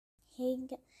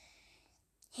again.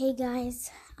 Hey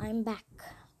guys, I'm back.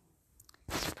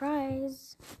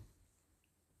 Surprise!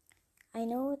 I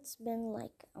know it's been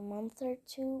like a month or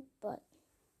two, but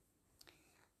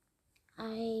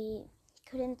I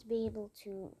couldn't be able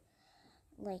to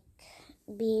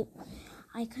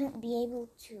I couldn't be able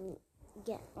to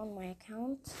get on my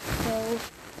account, so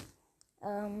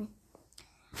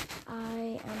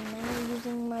I am now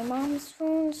using my mom's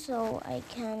phone so I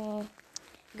can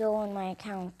go on my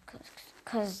account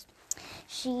because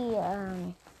she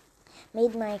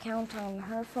made my account on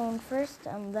her phone first,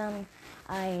 and then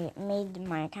I made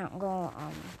my account go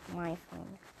on my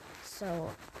phone. So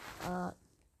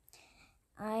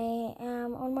I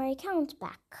am on my account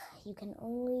back. You can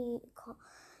only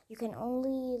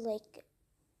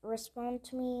respond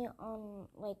to me on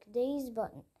days,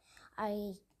 but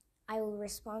I will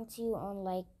respond to you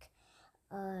on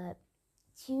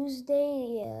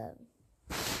Tuesday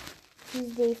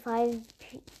 5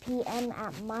 p.m.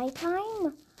 at my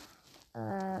time,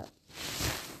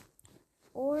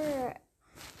 or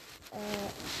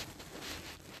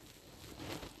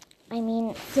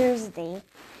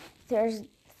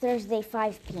Thursday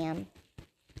 5 p.m.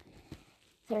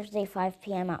 Thursday 5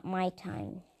 p.m. at my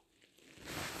time,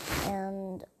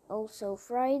 and also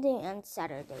Friday and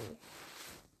Saturday,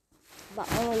 but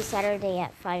only Saturday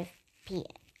at 5 p.m.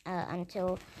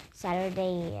 Until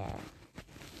Saturday.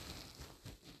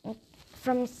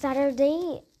 From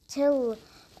Saturday till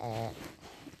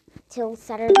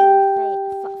Saturday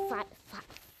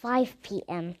 5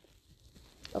 p.m.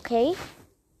 Okay?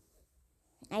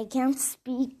 I can't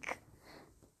speak.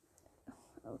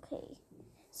 Okay.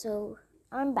 So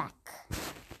I'm back,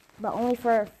 but only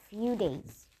for a few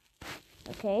days.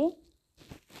 Okay?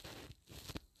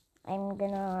 I'm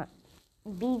gonna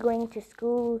be going to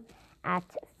school at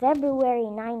February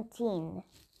 19.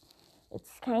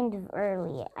 It's kind of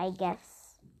early, I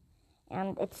guess.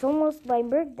 And it's almost my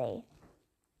birthday.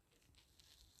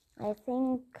 I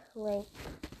think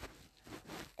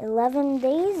 11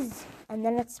 days, and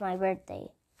then it's my birthday.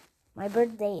 My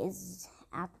birthday is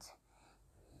at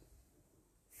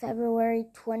February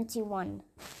 21.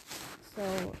 So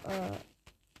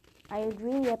I would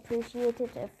really appreciate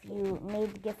it if you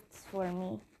made gifts for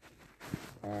me.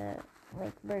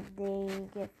 Like birthday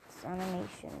gifts,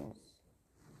 animations.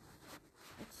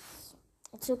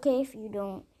 It's okay if you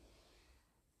don't,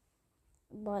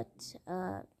 but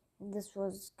this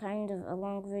was kind of a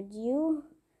long video.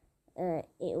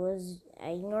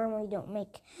 I normally don't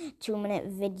make 2-minute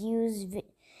videos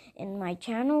in my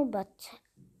channel, but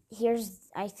here's,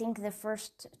 I think, the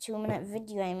first 2-minute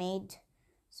video I made.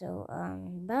 So,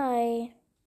 bye.